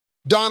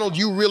Donald,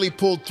 you really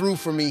pulled through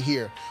for me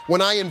here.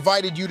 When I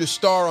invited you to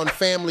star on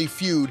Family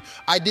Feud,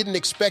 I didn't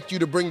expect you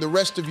to bring the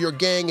rest of your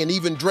gang and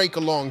even Drake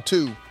along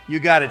too. You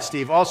got it,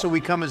 Steve. Also,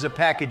 we come as a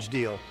package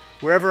deal.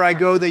 Wherever I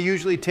go, they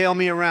usually tail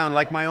me around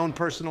like my own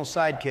personal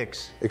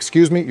sidekicks.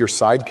 Excuse me, your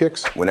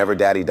sidekicks? Whenever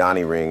Daddy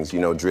Donnie rings, you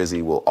know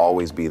Drizzy will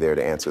always be there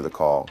to answer the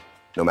call.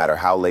 No matter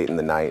how late in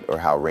the night or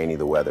how rainy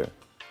the weather,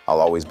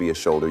 I'll always be a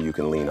shoulder you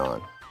can lean on.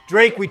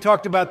 Drake, we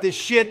talked about this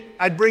shit.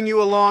 I'd bring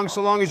you along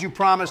so long as you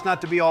promise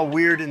not to be all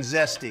weird and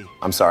zesty.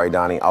 I'm sorry,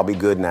 Donnie. I'll be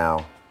good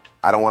now.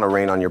 I don't want to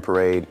rain on your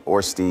parade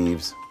or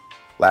Steve's.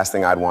 Last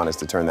thing I'd want is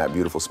to turn that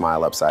beautiful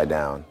smile upside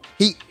down.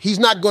 He's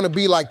not going to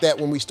be like that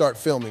when we start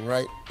filming,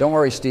 right? Don't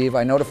worry, Steve.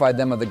 I notified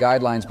them of the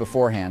guidelines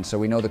beforehand, so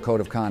we know the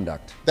code of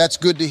conduct. That's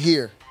good to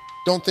hear.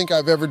 Don't think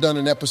I've ever done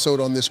an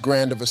episode on this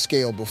grand of a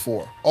scale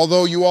before.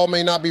 Although you all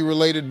may not be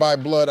related by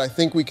blood, I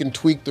think we can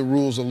tweak the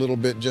rules a little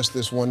bit just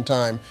this one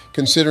time,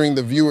 considering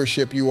the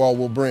viewership you all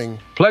will bring.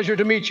 Pleasure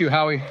to meet you,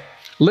 Howie.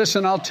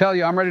 Listen, I'll tell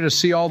you, I'm ready to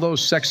see all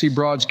those sexy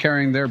broads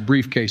carrying their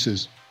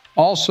briefcases.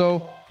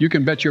 Also, you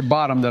can bet your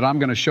bottom that I'm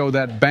going to show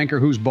that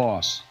banker who's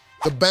boss.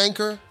 The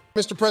banker?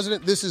 Mr.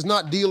 President, this is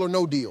not Deal or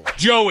No Deal.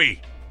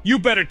 Joey, you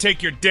better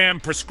take your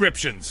damn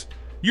prescriptions.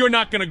 You're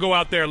not gonna go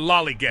out there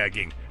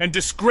lollygagging and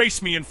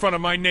disgrace me in front of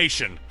my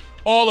nation.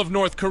 All of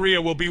North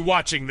Korea will be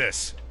watching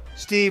this.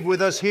 Steve,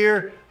 with us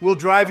here, we'll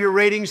drive your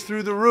ratings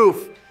through the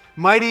roof.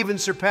 Might even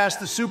surpass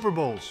the Super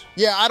Bowls.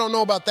 Yeah, I don't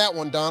know about that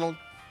one, Donald.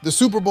 The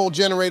Super Bowl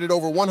generated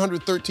over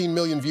 113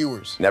 million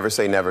viewers. Never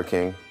say never,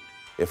 King.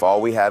 If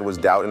all we had was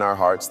doubt in our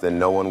hearts, then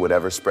no one would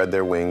ever spread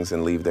their wings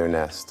and leave their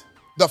nest.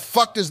 The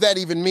fuck does that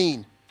even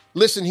mean?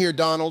 Listen here,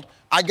 Donald.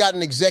 I got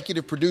an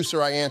executive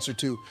producer I answer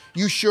to.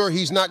 You sure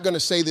he's not going to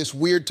say this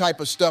weird type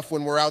of stuff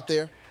when we're out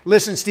there?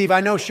 Listen, Steve,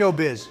 I know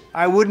showbiz.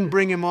 I wouldn't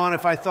bring him on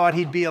if I thought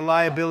he'd be a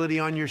liability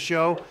on your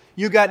show.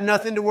 You got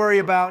nothing to worry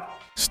about.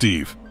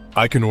 Steve,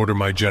 I can order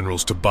my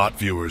generals to bot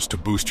viewers to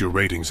boost your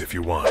ratings if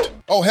you want.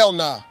 Oh, hell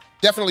nah.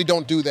 Definitely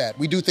don't do that.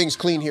 We do things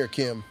clean here,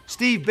 Kim.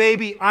 Steve,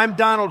 baby, I'm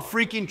Donald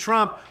freaking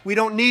Trump. We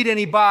don't need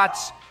any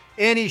bots.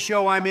 Any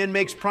show I'm in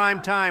makes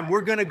prime time.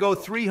 We're gonna go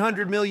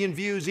 300 million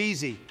views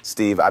easy.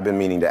 Steve, I've been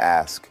meaning to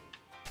ask.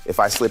 If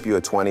I slip you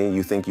a 20,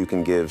 you think you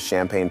can give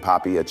Champagne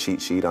Poppy a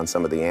cheat sheet on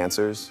some of the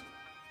answers?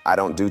 I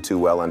don't do too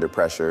well under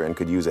pressure and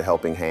could use a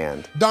helping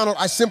hand. Donald,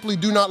 I simply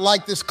do not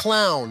like this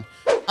clown.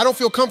 I don't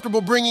feel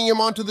comfortable bringing him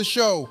onto the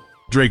show.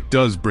 Drake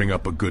does bring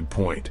up a good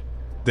point.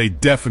 They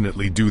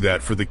definitely do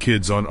that for the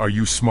kids on Are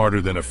You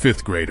Smarter Than a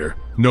Fifth Grader?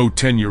 No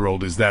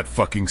 10-year-old is that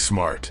fucking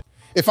smart.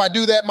 If I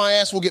do that, my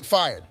ass will get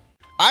fired.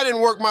 I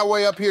didn't work my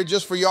way up here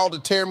just for y'all to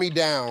tear me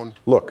down.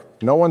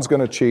 Look, no one's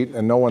going to cheat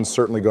and no one's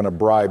certainly going to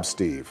bribe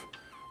Steve.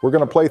 We're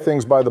going to play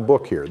things by the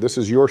book here. This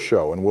is your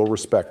show and we'll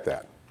respect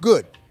that.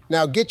 Good.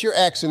 Now get your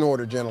acts in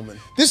order, gentlemen.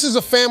 This is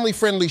a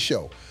family-friendly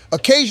show.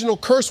 Occasional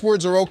curse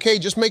words are okay.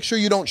 Just make sure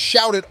you don't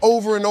shout it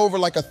over and over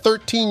like a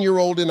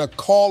 13-year-old in a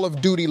Call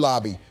of Duty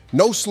lobby.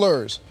 No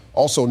slurs.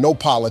 Also, no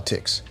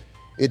politics.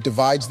 It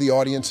divides the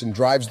audience and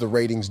drives the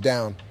ratings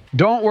down.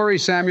 Don't worry,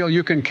 Samuel.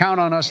 You can count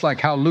on us like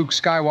how Luke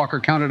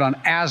Skywalker counted on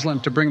Aslan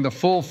to bring the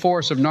full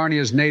force of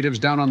Narnia's natives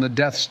down on the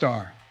Death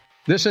Star.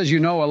 This, as you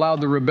know,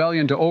 allowed the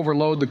rebellion to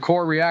overload the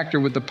core reactor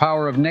with the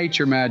power of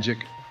nature magic.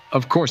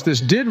 Of course,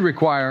 this did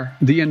require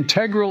the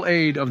integral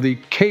aid of the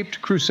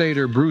caped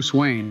crusader Bruce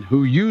Wayne,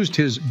 who used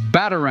his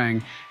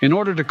batarang in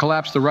order to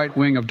collapse the right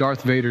wing of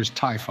Darth Vader's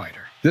TIE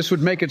fighter. This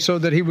would make it so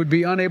that he would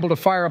be unable to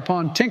fire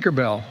upon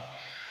Tinkerbell,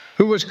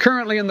 who was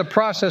currently in the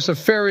process of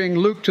ferrying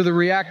Luke to the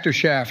reactor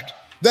shaft.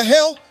 The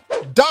hell?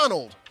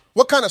 Donald,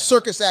 what kind of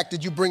circus act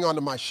did you bring onto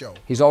my show?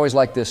 He's always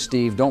like this,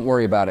 Steve. Don't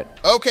worry about it.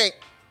 Okay,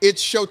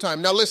 it's showtime.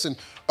 Now listen,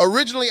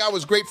 originally I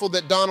was grateful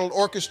that Donald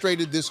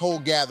orchestrated this whole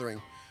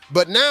gathering,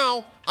 but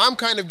now I'm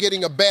kind of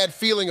getting a bad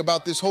feeling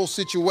about this whole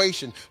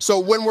situation. So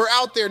when we're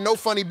out there, no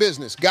funny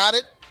business. Got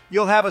it?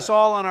 You'll have us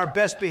all on our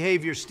best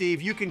behavior,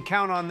 Steve. You can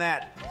count on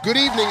that. Good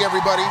evening,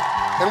 everybody,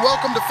 and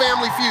welcome to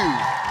Family Feud.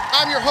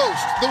 I'm your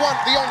host, the one,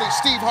 the only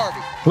Steve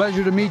Harvey.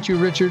 Pleasure to meet you,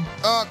 Richard.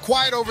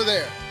 Quiet over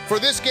there. For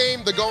this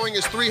game, the going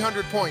is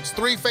 300 points,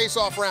 3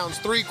 face-off rounds,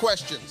 3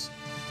 questions.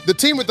 The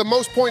team with the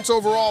most points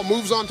overall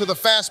moves on to the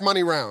fast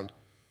money round.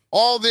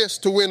 All this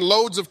to win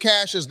loads of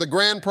cash as the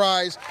grand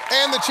prize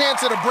and the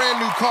chance at a brand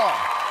new car.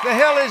 The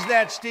hell is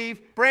that, Steve?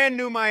 Brand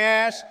new my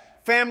ass.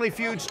 Family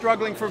Feud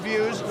struggling for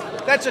views.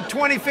 That's a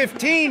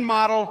 2015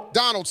 model.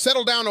 Donald,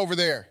 settle down over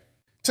there.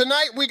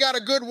 Tonight, we got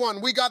a good one.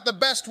 We got the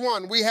best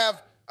one. We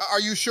have... are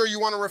you sure you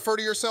want to refer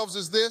to yourselves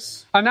as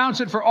this?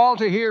 Announce it for all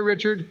to hear,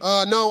 Richard.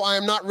 No, I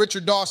am not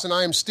Richard Dawson.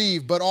 I am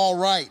Steve, but all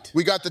right.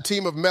 We got the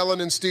team of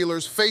Melanin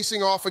Steelers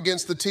facing off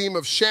against the team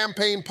of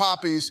Champagne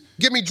Poppies.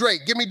 Give me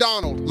Drake, give me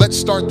Donald. Let's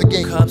start the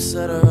game. Cups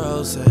of the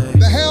rose.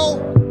 The hell?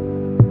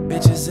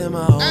 Bitches in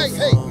my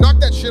Hey, knock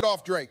that shit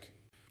off, Drake.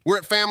 We're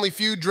at Family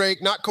Feud,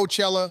 Drake, not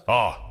Coachella.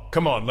 Oh,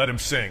 come on, let him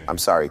sing. I'm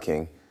sorry,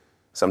 King.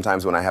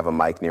 Sometimes when I have a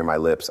mic near my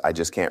lips, I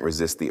just can't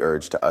resist the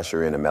urge to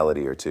usher in a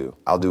melody or two.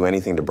 I'll do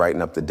anything to brighten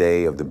up the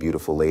day of the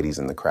beautiful ladies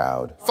in the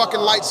crowd.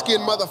 Fucking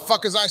light-skinned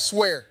motherfuckers, I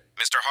swear.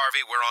 Mr. Harvey,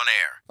 we're on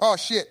air. Oh,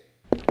 shit.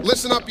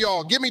 Listen up,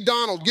 y'all. Give me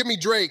Donald, give me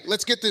Drake.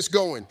 Let's get this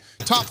going.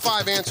 Top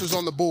 5 answers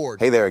on the board.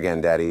 Hey there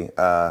again, Daddy.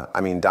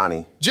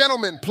 Donnie.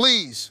 Gentlemen,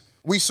 please.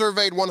 We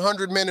surveyed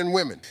 100 men and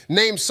women.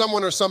 Name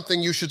someone or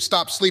something you should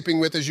stop sleeping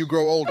with as you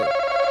grow older.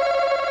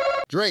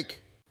 Drake.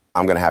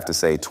 I'm gonna have to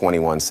say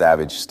 21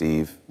 Savage,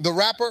 Steve. The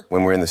rapper?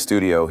 When we're in the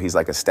studio, he's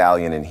like a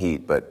stallion in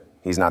heat, but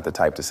he's not the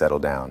type to settle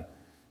down.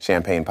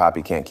 Champagne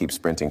Poppy can't keep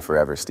sprinting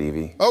forever,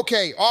 Stevie.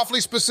 Okay,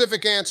 awfully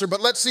specific answer, but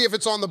let's see if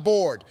it's on the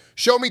board.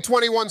 Show me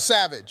 21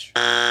 Savage.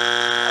 It's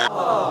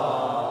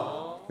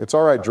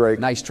all right, Drake.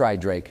 Nice try,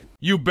 Drake.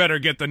 You better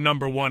get the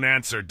 #1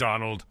 answer,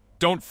 Donald.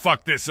 Don't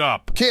fuck this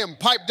up. Kim,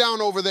 pipe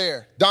down over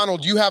there.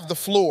 Donald, you have the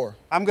floor.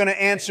 I'm gonna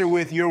answer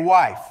with your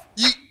wife.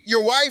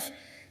 Your wife?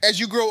 As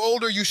you grow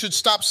older, you should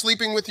stop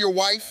sleeping with your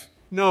wife?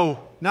 No,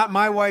 not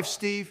my wife,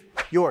 Steve.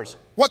 Yours.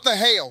 What the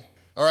hell?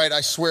 All right,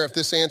 I swear if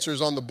this answer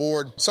is on the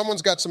board,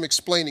 someone's got some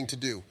explaining to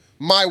do.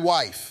 My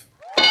wife.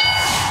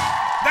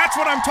 That's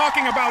what I'm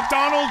talking about,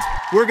 Donald.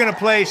 We're gonna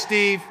play,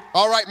 Steve.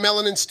 All right,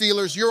 Melanin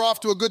Steelers, you're off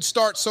to a good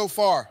start so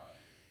far.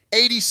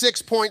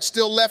 86 points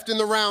still left in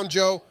the round,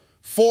 Joe.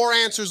 4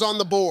 answers on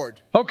the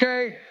board.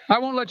 Okay, I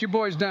won't let you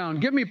boys down.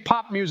 Give me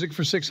pop music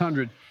for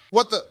 600.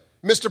 What the?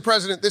 Mr.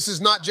 President, this is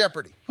not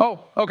Jeopardy. Oh,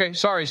 okay.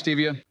 Sorry,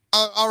 Stevia.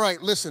 All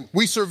right, listen.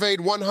 We surveyed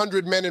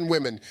 100 men and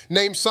women.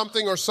 Name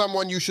something or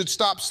someone you should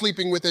stop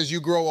sleeping with as you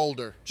grow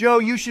older. Joe,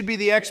 you should be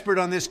the expert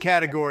on this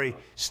category.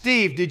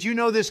 Steve, did you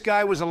know this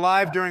guy was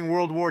alive during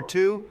World War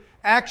II?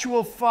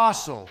 Actual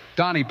fossil.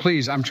 Donnie,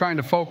 please, I'm trying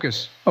to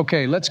focus.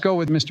 Okay, let's go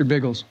with Mr.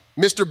 Biggles.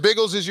 Mr.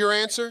 Biggles is your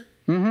answer?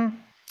 Mm-hmm.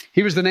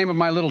 He was the name of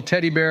my little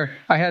teddy bear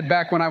I had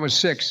back when I was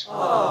 6.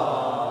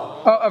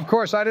 Of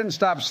course, I didn't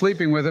stop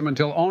sleeping with him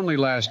until only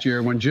last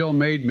year when Jill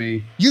made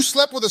me. You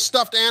slept with a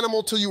stuffed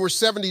animal till you were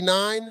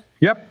 79?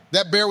 Yep.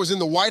 That bear was in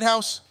the White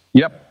House?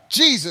 Yep.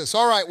 Jesus.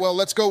 All right, well,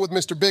 let's go with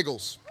Mr.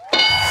 Biggles.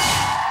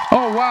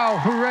 Oh, wow.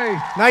 Hooray.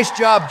 Nice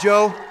job,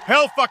 Joe.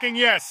 Hell fucking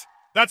yes.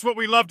 That's what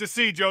we love to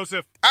see,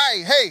 Joseph.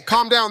 Hey,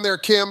 calm down there,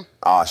 Kim.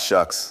 Aw,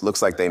 shucks.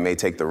 Looks like they may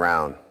take the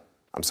round.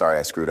 I'm sorry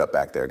I screwed up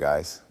back there,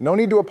 guys. No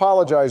need to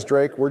apologize,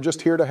 Drake. We're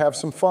just here to have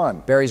some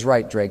fun. Barry's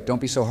right, Drake. Don't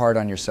be so hard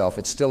on yourself.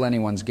 It's still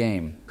anyone's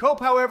game.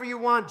 Cope however you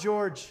want,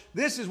 George.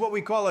 This is what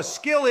we call a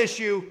skill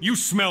issue. You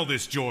smell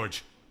this,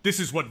 George. This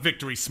is what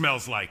victory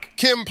smells like.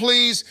 Kim,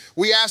 please.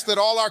 We ask that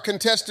all our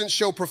contestants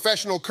show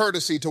professional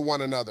courtesy to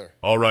one another.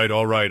 All right.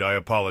 I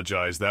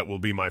apologize. That will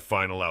be my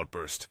final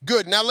outburst.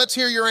 Good. Now let's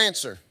hear your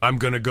answer. I'm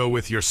gonna go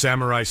with your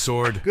samurai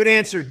sword. Good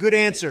answer, good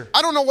answer.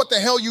 I don't know what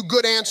the hell you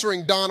good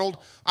answering, Donald.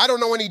 I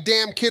don't know any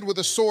damn kid with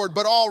a sword,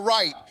 but all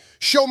right.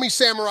 Show me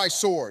samurai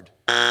sword.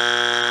 The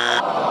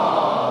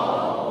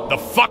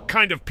fuck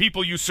kind of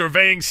people you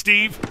surveying,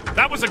 Steve?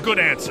 That was a good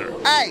answer.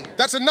 Hey,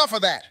 that's enough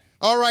of that.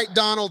 All right,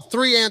 Donald,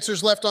 3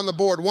 answers left on the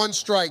board, 1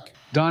 strike.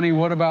 Donnie,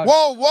 what about...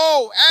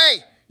 Whoa,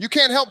 hey! You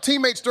can't help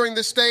teammates during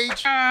this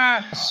stage.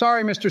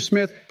 Sorry, Mr.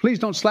 Smith. Please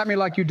don't slap me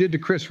like you did to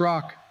Chris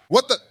Rock.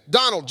 What the?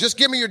 Donald, just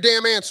give me your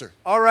damn answer.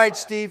 All right,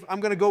 Steve, I'm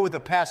gonna go with a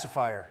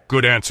pacifier.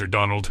 Good answer,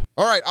 Donald.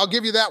 All right, I'll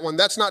give you that one.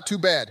 That's not too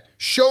bad.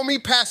 Show me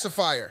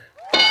pacifier.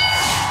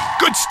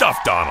 Good stuff,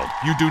 Donald.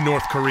 You do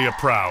North Korea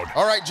proud.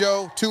 All right,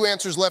 Joe, 2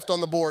 answers left on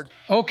the board.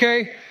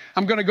 Okay,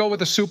 I'm gonna go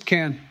with a soup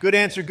can. Good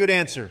answer, good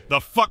answer. The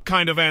fuck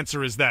kind of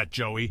answer is that,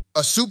 Joey?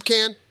 A soup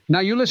can?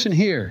 Now you listen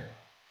here.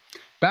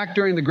 Back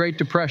during the Great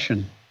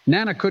Depression,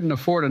 Nana couldn't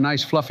afford a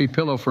nice fluffy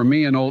pillow for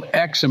me and old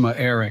eczema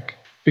Eric.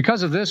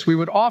 Because of this, we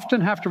would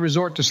often have to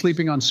resort to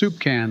sleeping on soup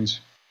cans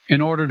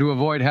in order to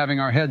avoid having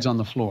our heads on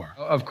the floor.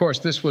 Of course,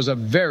 this was a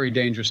very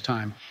dangerous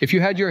time. If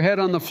you had your head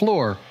on the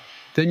floor,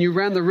 then you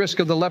ran the risk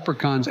of the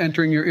leprechauns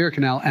entering your ear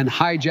canal and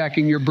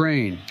hijacking your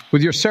brain.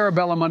 With your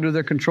cerebellum under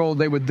their control,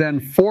 they would then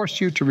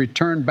force you to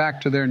return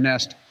back to their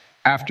nest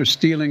after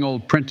stealing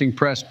old printing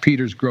press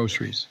Peter's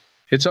groceries.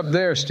 It's up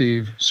there,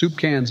 Steve. Soup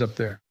can's up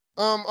there.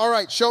 All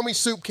right, show me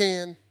soup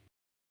can.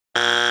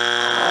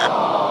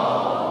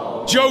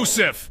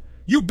 Joseph,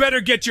 you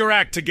better get your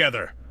act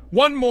together.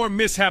 One more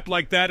mishap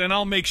like that and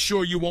I'll make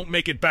sure you won't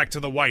make it back to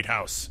the White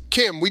House.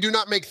 Kim, we do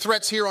not make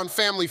threats here on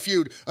Family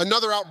Feud.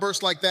 Another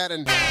outburst like that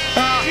and...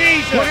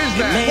 Jesus! What is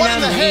that? What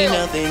in the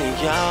hell?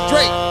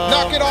 Drake,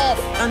 knock it off.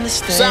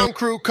 Sound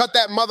crew, cut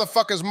that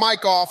motherfucker's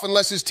mic off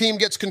unless his team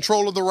gets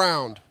control of the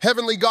round.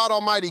 Heavenly God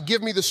Almighty,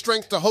 give me the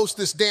strength to host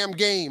this damn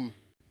game.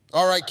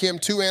 All right, Kim,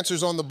 2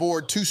 answers on the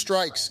board, 2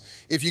 strikes.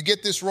 If you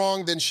get this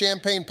wrong, then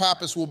Champagne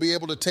Pappas will be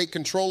able to take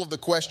control of the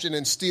question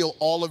and steal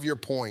all of your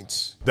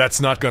points. That's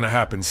not gonna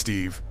happen,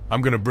 Steve.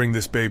 I'm gonna bring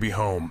this baby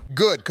home.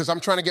 Good, because I'm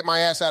trying to get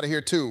my ass out of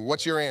here too.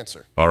 What's your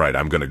answer? All right,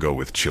 I'm gonna go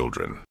with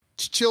children.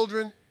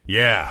 Children?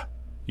 Yeah.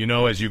 You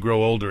know, as you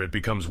grow older, it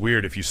becomes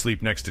weird if you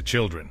sleep next to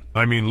children.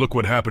 I mean, look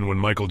what happened when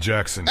Michael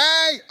Jackson...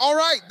 Hey, all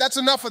right, that's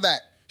enough of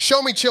that.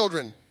 Show me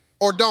children.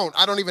 Or don't,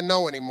 I don't even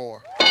know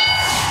anymore.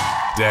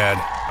 Dad,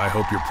 I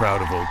hope you're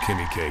proud of old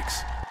Kimmy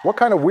Cakes. What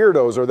kind of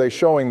weirdos are they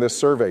showing this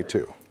survey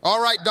to? All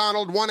right,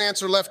 Donald, 1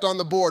 answer left on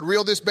the board.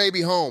 Reel this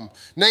baby home.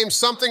 Name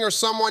something or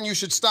someone you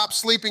should stop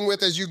sleeping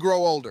with as you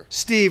grow older.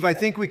 Steve, I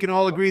think we can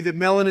all agree that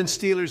Melanin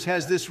Steelers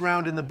has this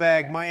round in the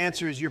bag. My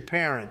answer is your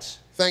parents.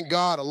 Thank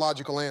God, a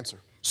logical answer.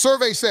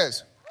 Survey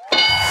says,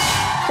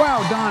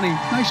 Wow, Donnie,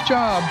 nice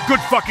job. Good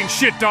fucking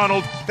shit,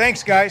 Donald.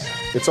 Thanks, guys.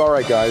 It's all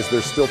right, guys.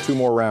 There's still 2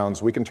 more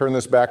rounds. We can turn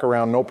this back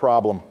around, no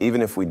problem.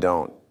 Even if we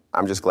don't,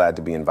 I'm just glad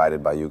to be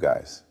invited by you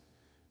guys.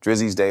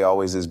 Drizzy's day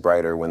always is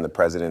brighter when the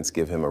presidents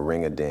give him a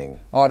ring-a-ding.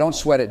 Oh, don't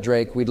sweat it,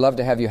 Drake. We'd love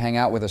to have you hang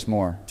out with us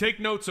more. Take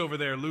notes over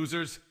there,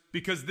 losers,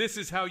 because this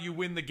is how you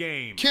win the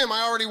game. Kim,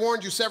 I already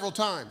warned you several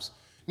times.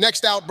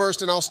 Next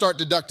outburst and I'll start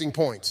deducting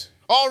points.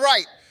 All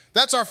right,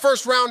 that's our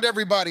first round,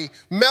 everybody.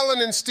 Mellon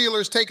and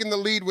Steelers taking the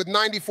lead with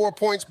 94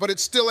 points, but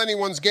it's still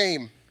anyone's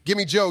game. Give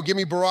me Joe, give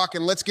me Barack,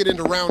 and let's get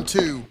into round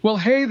 2. Well,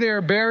 hey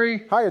there,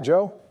 Barry. Hiya,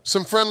 Joe.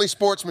 Some friendly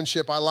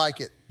sportsmanship, I like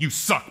it. You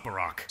suck,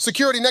 Barack.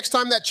 Security, next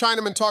time that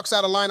Chinaman talks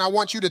out of line, I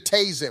want you to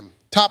tase him.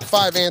 Top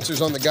 5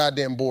 answers on the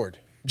goddamn board.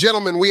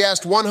 Gentlemen, we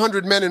asked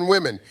 100 men and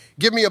women.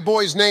 Give me a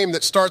boy's name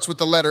that starts with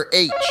the letter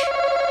H.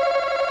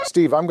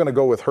 Steve, I'm going to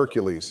go with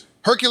Hercules.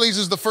 Hercules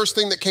is the first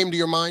thing that came to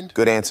your mind?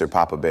 Good answer,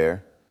 Papa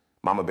Bear.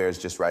 Mama Bear's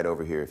just right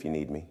over here if you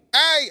need me.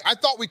 Hey, I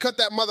thought we cut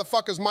that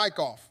motherfucker's mic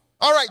off.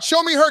 All right,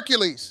 show me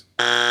Hercules.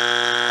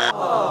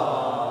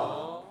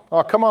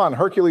 Oh, come on.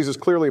 Hercules is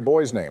clearly a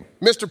boy's name.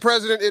 Mr.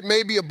 President, it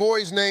may be a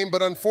boy's name,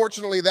 but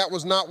unfortunately that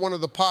was not one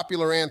of the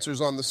popular answers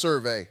on the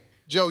survey.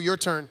 Joe, your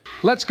turn.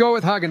 Let's go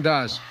with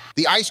Haagen-Dazs.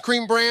 The ice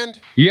cream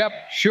brand? Yep,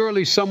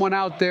 surely someone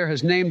out there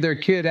has named their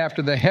kid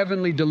after the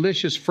heavenly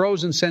delicious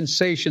frozen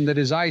sensation that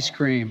is ice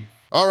cream.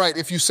 All right,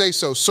 if you say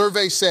so.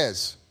 Survey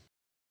says.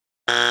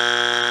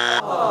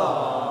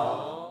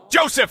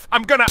 Joseph,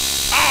 I'm gonna...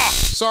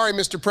 Sorry,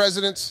 Mr.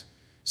 Presidents.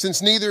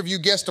 Since neither of you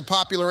guessed a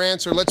popular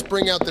answer, let's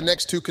bring out the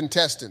next 2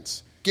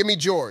 contestants. Give me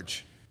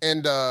George,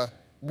 and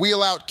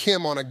wheel out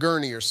Kim on a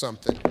gurney or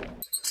something.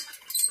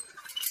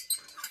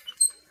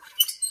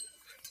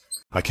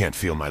 I can't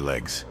feel my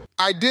legs.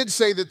 I did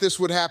say that this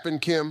would happen,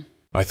 Kim.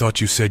 I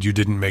thought you said you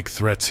didn't make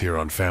threats here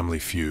on Family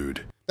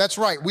Feud. That's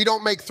right, we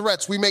don't make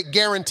threats, we make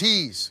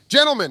guarantees.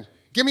 Gentlemen,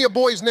 give me a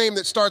boy's name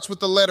that starts with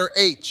the letter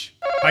H.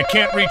 I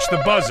can't reach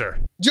the buzzer.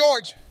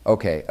 George!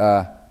 Okay,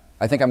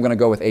 I think I'm going to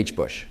go with H.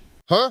 Bush.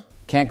 Huh?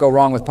 Can't go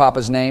wrong with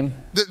Papa's name.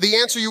 The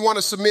answer you want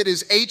to submit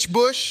is H.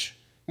 Bush,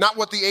 not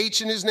what the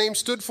H in his name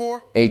stood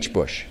for? H.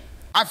 Bush.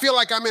 I feel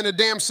like I'm in a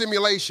damn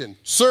simulation.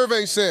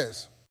 Survey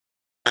says.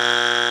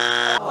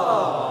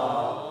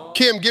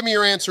 Kim, give me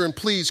your answer, and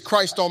please,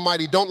 Christ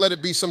almighty, don't let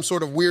it be some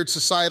sort of weird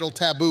societal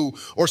taboo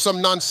or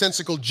some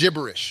nonsensical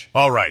gibberish.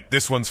 All right,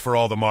 this one's for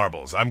all the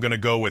marbles. I'm gonna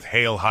go with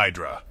Hail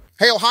Hydra.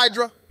 Hail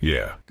Hydra?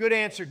 Yeah. Good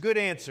answer, good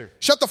answer.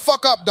 Shut the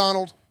fuck up,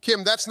 Donald.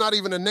 Kim, that's not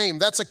even a name.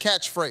 That's a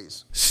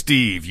catchphrase.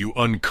 Steve, you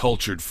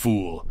uncultured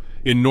fool.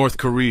 In North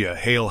Korea,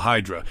 Hail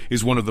Hydra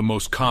is one of the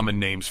most common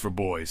names for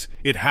boys.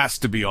 It has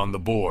to be on the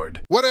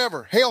board.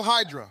 Whatever. Hail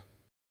Hydra.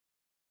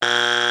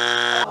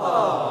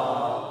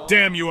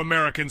 Damn you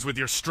Americans with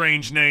your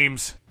strange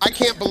names. I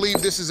can't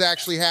believe this is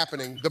actually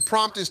happening. The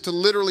prompt is to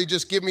literally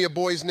just give me a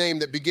boy's name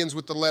that begins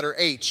with the letter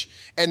H,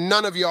 and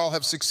none of y'all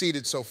have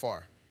succeeded so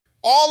far.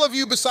 All of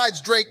you besides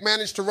Drake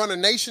managed to run a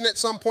nation at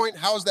some point.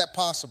 How is that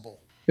possible?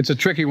 It's a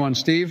tricky one,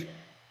 Steve.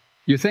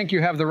 You think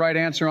you have the right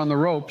answer on the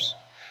ropes,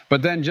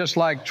 but then just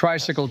like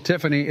Tricycle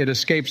Tiffany, it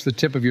escapes the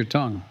tip of your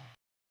tongue.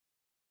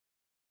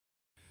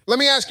 Let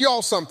me ask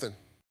y'all something.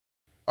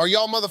 Are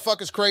y'all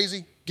motherfuckers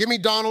crazy? Give me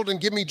Donald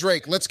and give me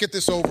Drake. Let's get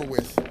this over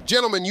with.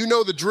 Gentlemen, you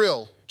know the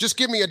drill. Just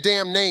give me a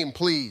damn name,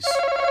 please.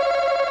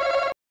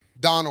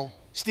 Donald.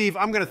 Steve,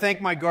 I'm going to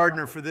thank my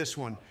gardener for this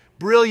one.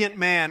 Brilliant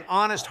man,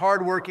 honest,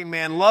 hardworking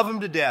man, love him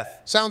to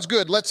death. Sounds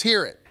good. Let's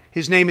hear it.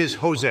 His name is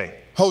Jose.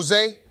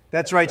 Jose?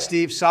 That's right,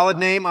 Steve. Solid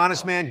name,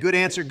 honest man, good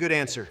answer, good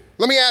answer.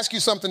 Let me ask you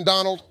something,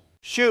 Donald.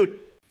 Shoot.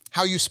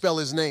 How you spell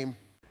his name?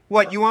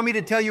 What, you want me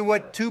to tell you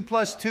what 2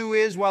 + 2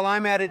 is while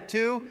I'm at it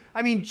too?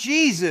 I mean,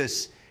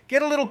 Jesus.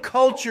 Get a little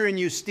culture in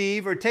you,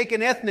 Steve, or take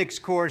an ethnics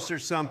course or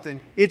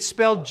something. It's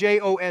spelled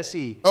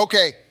J-O-S-E.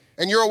 Okay,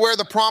 and you're aware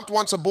the prompt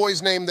wants a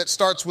boy's name that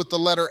starts with the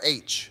letter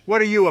H.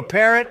 What are you, a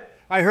parrot?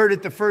 I heard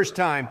it the first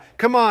time.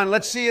 Come on,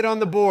 let's see it on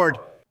the board.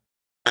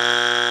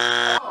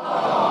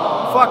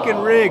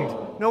 Fucking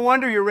rigged. No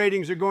wonder your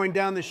ratings are going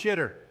down the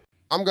shitter.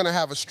 I'm gonna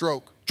have a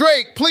stroke.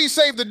 Drake, please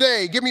save the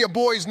day. Give me a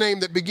boy's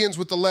name that begins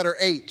with the letter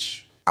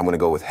H. I'm gonna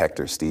go with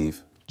Hector,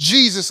 Steve.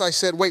 Jesus, I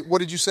said. Wait, what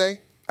did you say?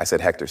 I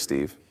said Hector,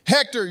 Steve.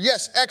 Hector,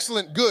 yes,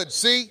 excellent, good.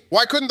 See?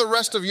 Why couldn't the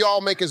rest of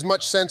y'all make as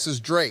much sense as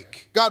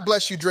Drake? God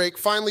bless you, Drake.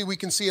 Finally, we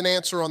can see an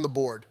answer on the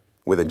board.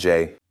 With a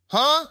J.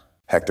 Huh?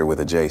 Hector with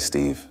a J,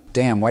 Steve.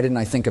 Damn, why didn't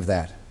I think of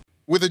that?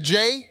 With a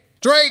J?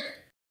 Drake,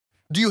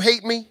 do you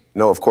hate me?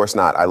 No, of course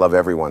not. I love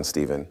everyone,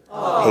 Steven.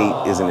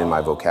 Hate isn't in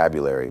my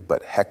vocabulary,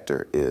 but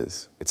Hector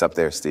is. It's up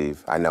there,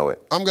 Steve. I know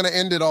it. I'm gonna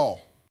end it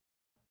all.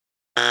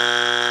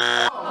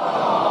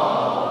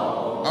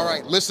 All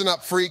right, listen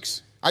up,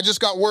 freaks. I just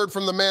got word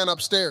from the man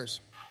upstairs.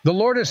 The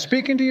Lord is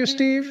speaking to you,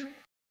 Steve?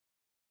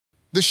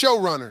 The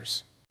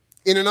showrunners,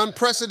 in an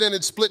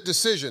unprecedented split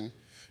decision,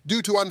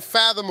 due to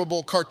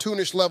unfathomable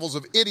cartoonish levels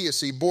of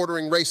idiocy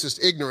bordering racist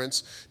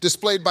ignorance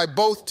displayed by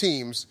both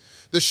teams,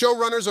 the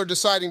showrunners are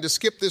deciding to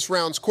skip this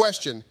round's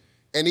question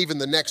and even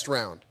the next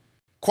round.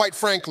 Quite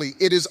frankly,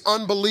 it is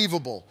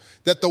unbelievable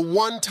that the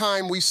one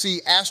time we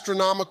see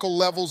astronomical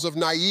levels of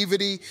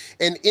naivety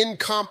and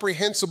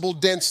incomprehensible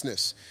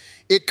denseness,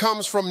 it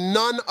comes from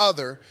none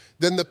other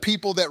than the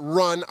people that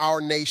run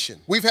our nation.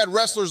 We've had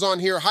wrestlers on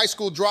here, high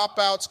school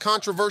dropouts,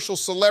 controversial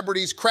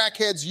celebrities,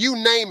 crackheads, you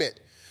name it.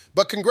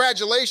 But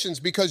congratulations,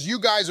 because you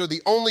guys are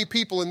the only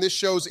people in this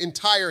show's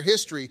entire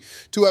history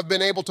to have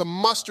been able to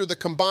muster the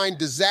combined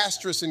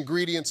disastrous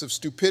ingredients of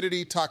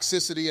stupidity,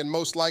 toxicity, and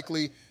most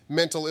likely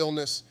mental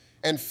illness,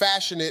 and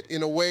fashion it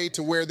in a way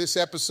to where this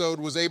episode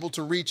was able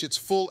to reach its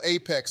full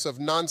apex of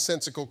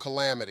nonsensical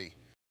calamity.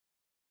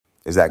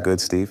 Is that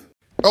good, Steve?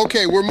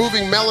 Okay, we're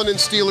moving Melanin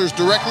Steelers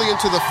directly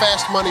into the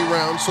fast money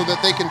round so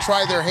that they can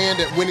try their hand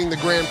at winning the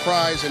grand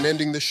prize and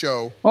ending the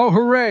show. Oh,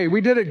 hooray,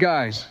 we did it,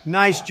 guys.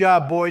 Nice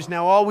job, boys.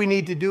 Now all we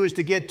need to do is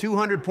to get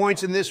 200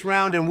 points in this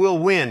round and we'll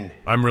win.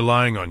 I'm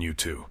relying on you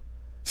two.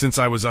 Since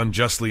I was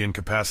unjustly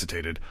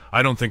incapacitated,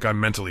 I don't think I'm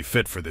mentally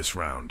fit for this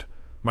round.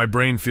 My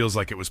brain feels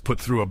like it was put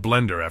through a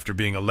blender after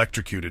being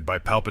electrocuted by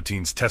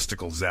Palpatine's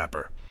testicle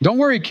zapper. Don't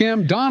worry,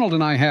 Kim. Donald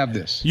and I have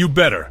this. You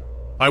better.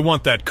 I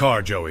want that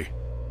car, Joey.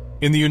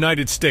 In the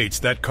United States,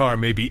 that car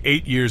may be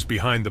 8 years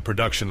behind the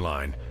production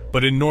line,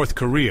 but in North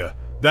Korea,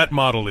 that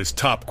model is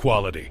top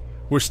quality.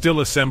 We're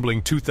still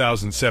assembling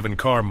 2007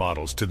 car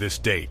models to this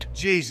date.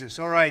 Jesus.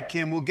 All right,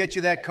 Kim, we'll get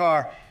you that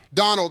car.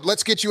 Donald,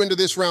 let's get you into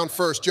this round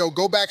first. Joe,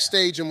 go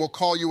backstage and we'll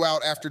call you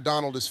out after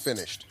Donald is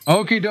finished.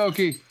 Okie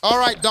dokie. All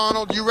right,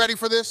 Donald, you ready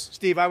for this?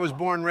 Steve, I was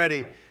born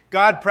ready.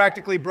 God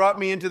practically brought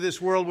me into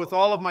this world with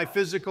all of my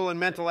physical and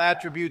mental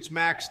attributes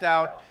maxed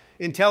out,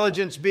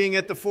 intelligence being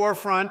at the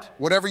forefront.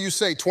 Whatever you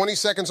say, 20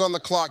 seconds on the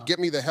clock. Get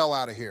me the hell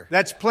out of here.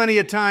 That's plenty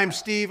of time,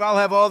 Steve. I'll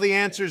have all the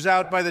answers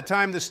out by the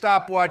time the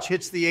stopwatch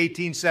hits the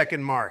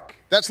 18-second mark.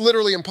 That's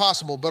literally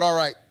impossible, but all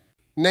right.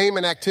 Name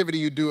an activity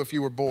you'd do if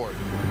you were bored.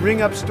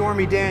 Ring up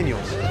Stormy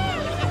Daniels.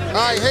 All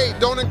right, hey,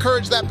 don't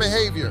encourage that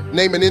behavior.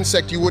 Name an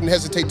insect you wouldn't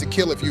hesitate to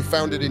kill if you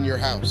found it in your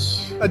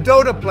house. A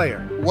Dota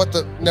player. What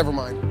the? Never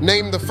mind.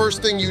 Name the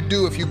first thing you'd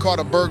do if you caught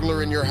a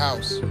burglar in your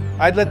house.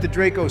 I'd let the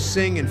Draco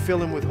sing and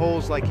fill him with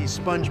holes like he's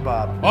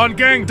SpongeBob. On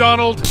gang,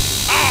 Donald!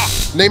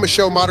 Name a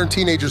show modern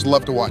teenagers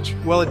love to watch.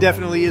 Well, it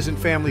definitely isn't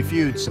Family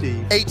Feud,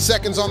 Steve. 8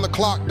 seconds on the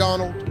clock,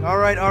 Donald. All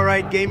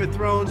right. Game of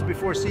Thrones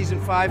before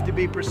season 5 to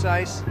be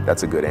precise.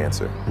 That's a good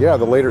answer. Yeah,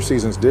 the later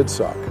seasons did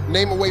suck.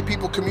 Name a way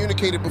people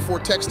communicated before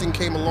texting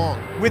came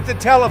along. With the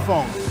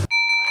telephone.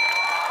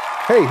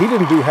 Hey, he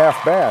didn't do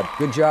half bad.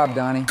 Good job,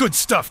 Donnie. Good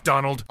stuff,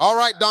 Donald. All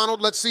right, Donald,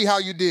 let's see how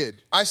you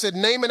did. I said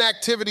name an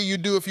activity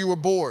you'd do if you were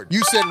bored.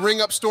 You said ring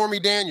up Stormy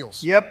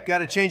Daniels. Yep, got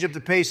to change up the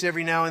pace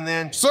every now and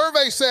then.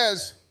 Survey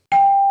says...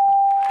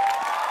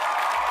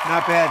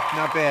 Not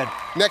bad.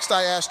 Next,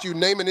 I asked you,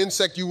 name an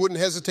insect you wouldn't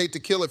hesitate to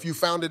kill if you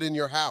found it in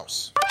your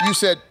house. You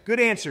said... Good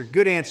answer.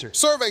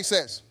 Survey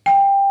says...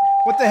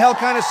 What the hell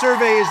kind of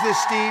survey is this,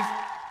 Steve?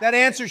 That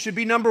answer should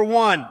be number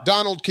 1.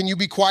 Donald, can you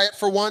be quiet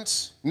for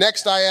once?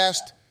 Next, I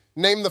asked,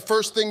 name the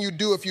first thing you'd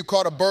do if you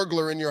caught a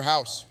burglar in your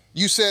house.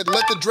 You said,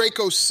 let the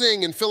Draco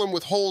sing and fill him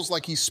with holes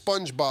like he's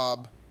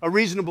SpongeBob. A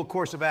reasonable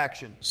course of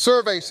action.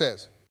 Survey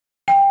says...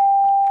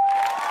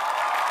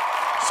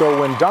 So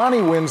when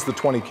Donnie wins the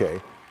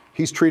 20K,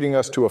 he's treating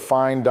us to a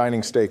fine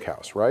dining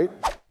steakhouse, right?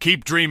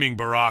 Keep dreaming,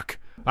 Barack.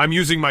 I'm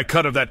using my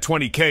cut of that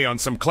 20K on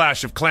some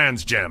Clash of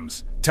Clans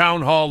gems.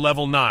 Town Hall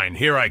Level 9,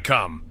 here I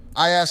come.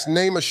 I asked,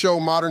 name a show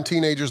modern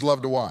teenagers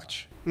love to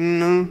watch.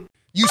 Mm-hmm.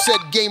 You said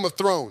Game of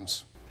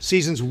Thrones.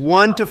 Seasons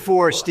 1 to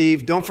 4,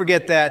 Steve. Don't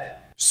forget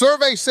that.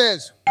 Survey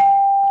says...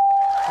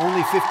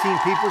 Only 15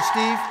 people,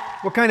 Steve?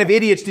 What kind of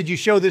idiots did you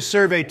show this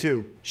survey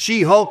to?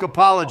 She-Hulk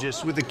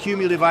apologists with a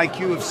cumulative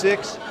IQ of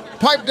 6?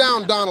 Pipe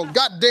down, Donald.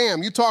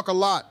 Goddamn, you talk a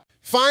lot.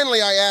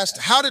 Finally, I asked,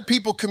 how did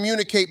people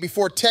communicate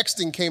before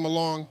texting came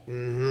along?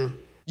 Mm-hmm.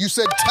 You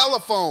said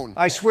telephone.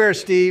 I swear,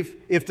 Steve,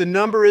 if the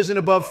number isn't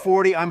above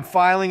 40, I'm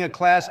filing a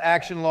class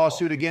action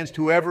lawsuit against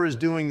whoever is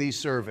doing these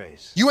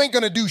surveys. You ain't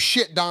gonna do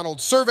shit,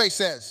 Donald. Survey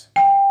says.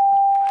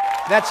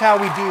 That's how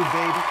we do,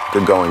 baby.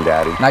 Good going,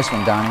 Daddy. Nice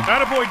one, Donnie.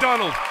 Attaboy,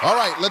 Donald. All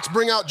right, let's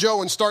bring out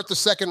Joe and start the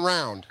second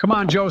round. Come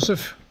on,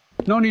 Joseph.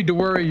 No need to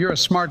worry. You're a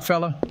smart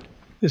fella.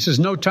 This is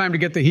no time to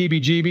get the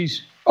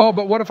heebie-jeebies. Oh,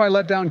 but what if I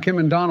let down Kim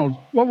and Donald?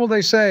 What will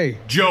they say?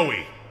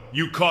 Joey,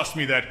 you cost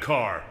me that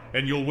car,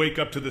 and you'll wake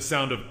up to the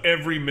sound of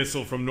every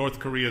missile from North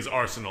Korea's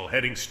arsenal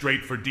heading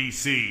straight for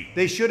D.C.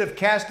 They should have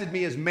casted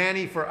me as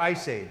Manny for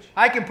Ice Age.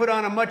 I can put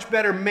on a much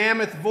better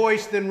mammoth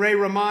voice than Ray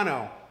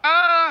Romano.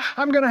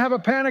 I'm gonna have a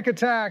panic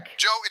attack.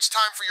 Joe, it's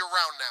time for your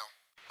round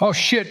now. Oh,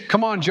 shit.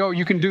 Come on, Joe.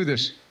 You can do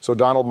this. So,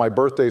 Donald, my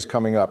birthday's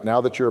coming up.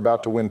 Now that you're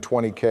about to win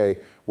 20K,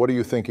 what are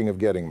you thinking of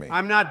getting me?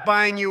 I'm not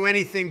buying you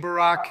anything,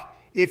 Barack.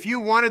 If you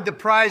wanted the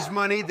prize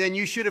money, then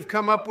you should have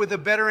come up with a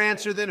better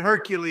answer than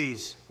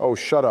Hercules. Oh,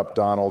 shut up,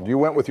 Donald. You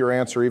went with your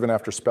answer even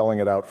after spelling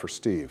it out for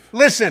Steve.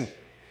 Listen,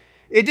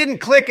 it didn't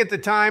click at the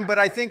time, but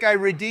I think I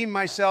redeemed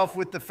myself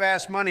with the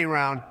fast money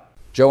round.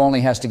 Joe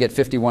only has to get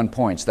 51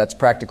 points. That's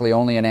practically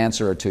only an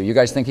answer or two. You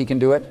guys think he can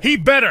do it? He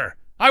better!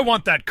 I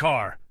want that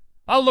car.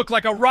 I'll look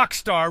like a rock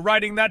star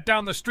riding that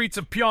down the streets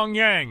of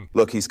Pyongyang.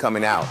 Look, he's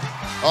coming out.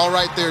 All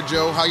right there,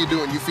 Joe. How you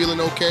doing? You feeling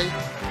okay?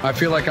 I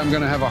feel like I'm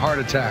going to have a heart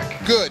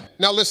attack. Good.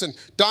 Now listen,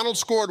 Donald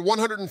scored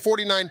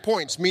 149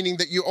 points, meaning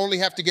that you only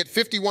have to get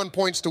 51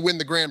 points to win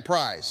the grand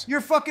prize.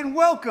 You're fucking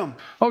welcome.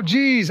 Oh,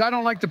 geez, I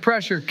don't like the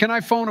pressure. Can I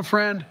phone a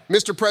friend?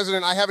 Mr.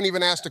 President, I haven't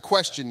even asked a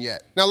question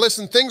yet. Now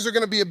listen, things are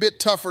going to be a bit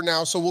tougher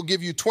now, so we'll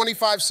give you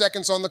 25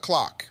 seconds on the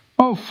clock.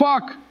 Oh,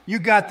 fuck. You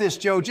got this,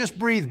 Joe. Just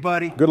breathe,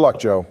 buddy. Good luck,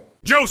 Joe.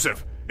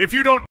 Joseph, if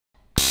you don't...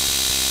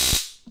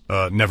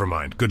 never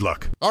mind. Good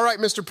luck. All right,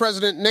 Mr.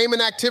 President, name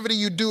an activity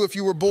you'd do if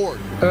you were bored.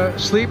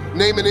 Sleep?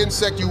 Name an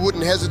insect you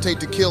wouldn't hesitate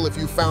to kill if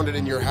you found it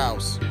in your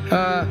house.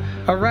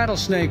 A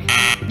rattlesnake.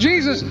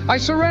 Jesus, I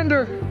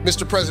surrender.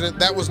 Mr. President,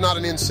 that was not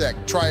an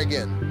insect. Try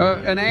again.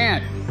 An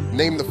ant.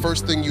 Name the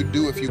first thing you'd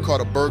do if you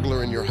caught a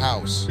burglar in your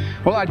house.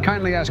 Well, I'd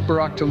kindly ask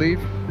Barack to leave.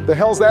 The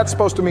hell's that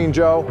supposed to mean,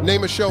 Joe?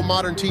 Name a show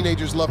modern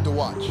teenagers love to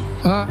watch.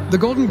 The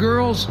Golden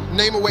Girls.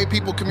 Name a way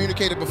people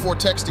communicated before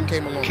texting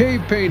came along.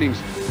 Cave paintings.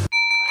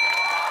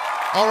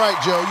 All right,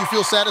 Joe, you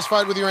feel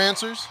satisfied with your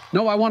answers?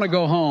 No, I want to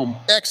go home.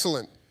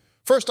 Excellent.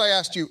 First, I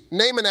asked you,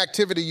 name an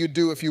activity you'd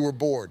do if you were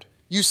bored.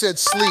 You said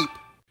sleep.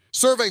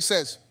 Survey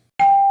says...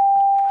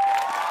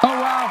 Oh,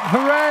 wow.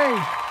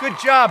 Hooray. Good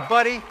job,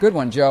 buddy. Good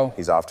one, Joe.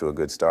 He's off to a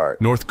good start.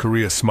 North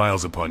Korea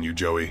smiles upon you,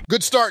 Joey.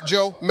 Good start,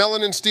 Joe.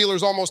 Melanin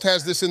Steelers almost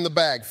has this in the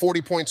bag,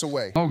 40 points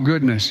away. Oh,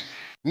 goodness.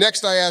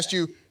 Next, I asked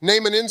you,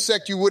 name an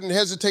insect you wouldn't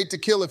hesitate to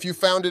kill if you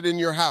found it in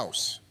your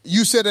house.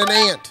 You said an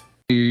ant.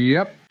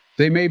 Yep.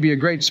 They may be a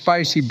great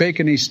spicy,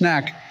 bacony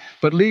snack,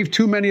 but leave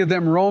too many of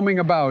them roaming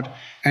about,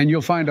 and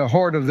you'll find a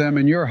horde of them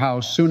in your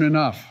house soon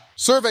enough.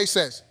 Survey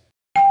says...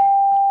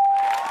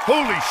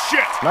 Holy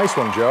shit! Nice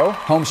one, Joe.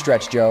 Home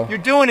stretch, Joe. You're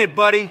doing it,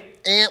 buddy.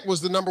 Ant was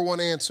the #1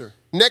 answer.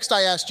 Next,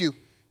 I asked you,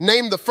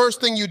 name the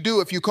first thing you'd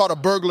do if you caught a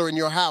burglar in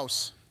your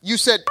house. You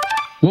said...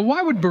 Well,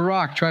 why would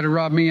Barack try to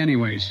rob me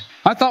anyways?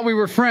 I thought we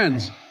were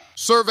friends.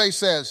 Survey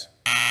says...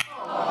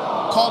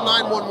 Call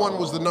 911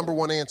 was the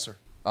 #1 answer.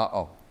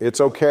 Uh-oh.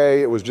 It's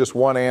okay. It was just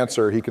one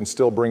answer. He can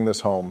still bring this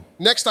home.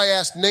 Next, I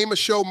asked, name a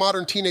show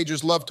modern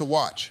teenagers love to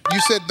watch. You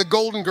said The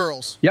Golden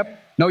Girls. Yep.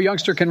 No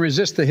youngster can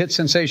resist the hit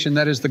sensation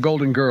that is The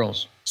Golden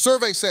Girls.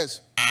 Survey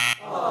says...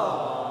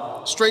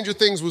 Stranger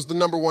Things was the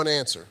 #1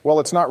 answer. Well,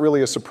 it's not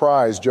really a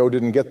surprise. Joe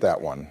didn't get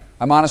that one.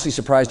 I'm honestly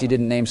surprised he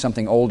didn't name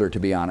something older, to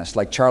be honest,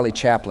 like Charlie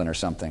Chaplin or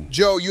something.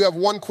 Joe, you have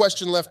 1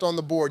 question left on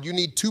the board. You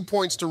need 2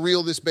 points to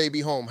reel this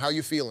baby home. How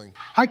you feeling?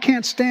 I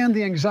can't stand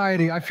the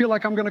anxiety. I feel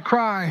like I'm going to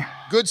cry.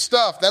 Good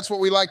stuff. That's what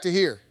we like to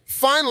hear.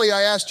 Finally,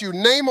 I asked you,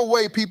 name a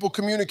way people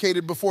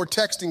communicated before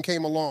texting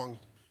came along.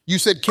 You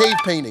said cave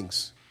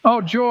paintings.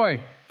 Oh, joy.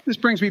 This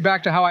brings me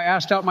back to how I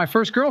asked out my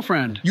first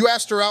girlfriend. You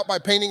asked her out by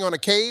painting on a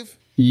cave?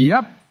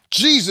 Yep.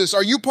 Jesus,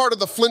 are you part of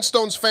the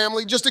Flintstones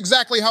family? Just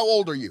exactly how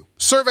old are you?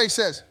 Survey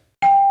says...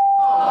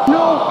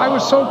 No, I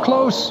was so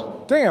close.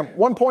 Damn,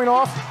 1 point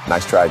off?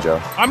 Nice try,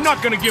 Joe. I'm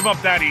not gonna give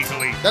up that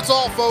easily. That's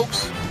all,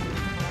 folks.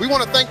 We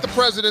want to thank the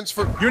presidents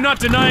for... You're not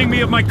denying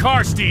me of my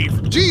car,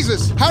 Steve.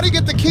 Jesus, how do you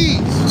get the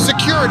keys?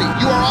 Security,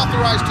 you are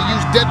authorized to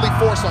use deadly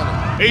force on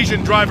him.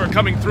 Asian driver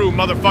coming through,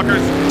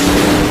 motherfuckers.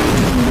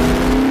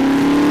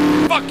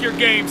 Fuck your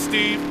game,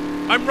 Steve.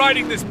 I'm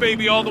riding this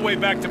baby all the way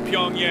back to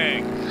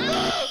Pyongyang.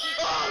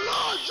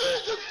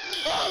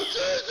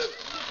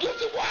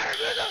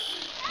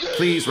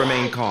 Please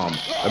remain calm.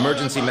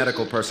 Emergency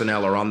medical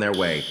personnel are on their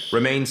way.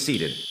 Remain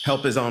seated.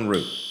 Help is en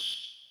route.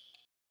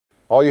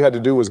 All you had to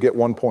do was get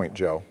 1 point,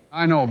 Joe.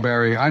 I know,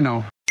 Barry, I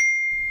know.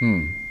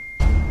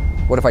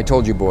 What if I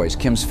told you boys,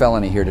 Kim's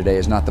felony here today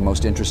is not the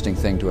most interesting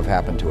thing to have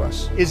happened to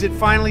us? Is it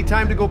finally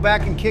time to go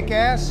back and kick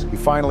ass? He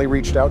finally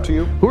reached out to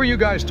you? Who are you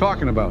guys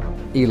talking about?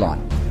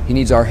 Elon. He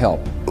needs our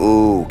help.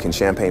 Ooh, can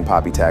Champagne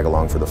Poppy tag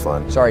along for the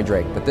fun? Sorry,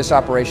 Drake, but this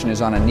operation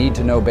is on a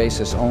need-to-know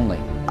basis only.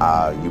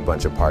 You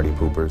bunch of party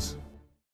poopers.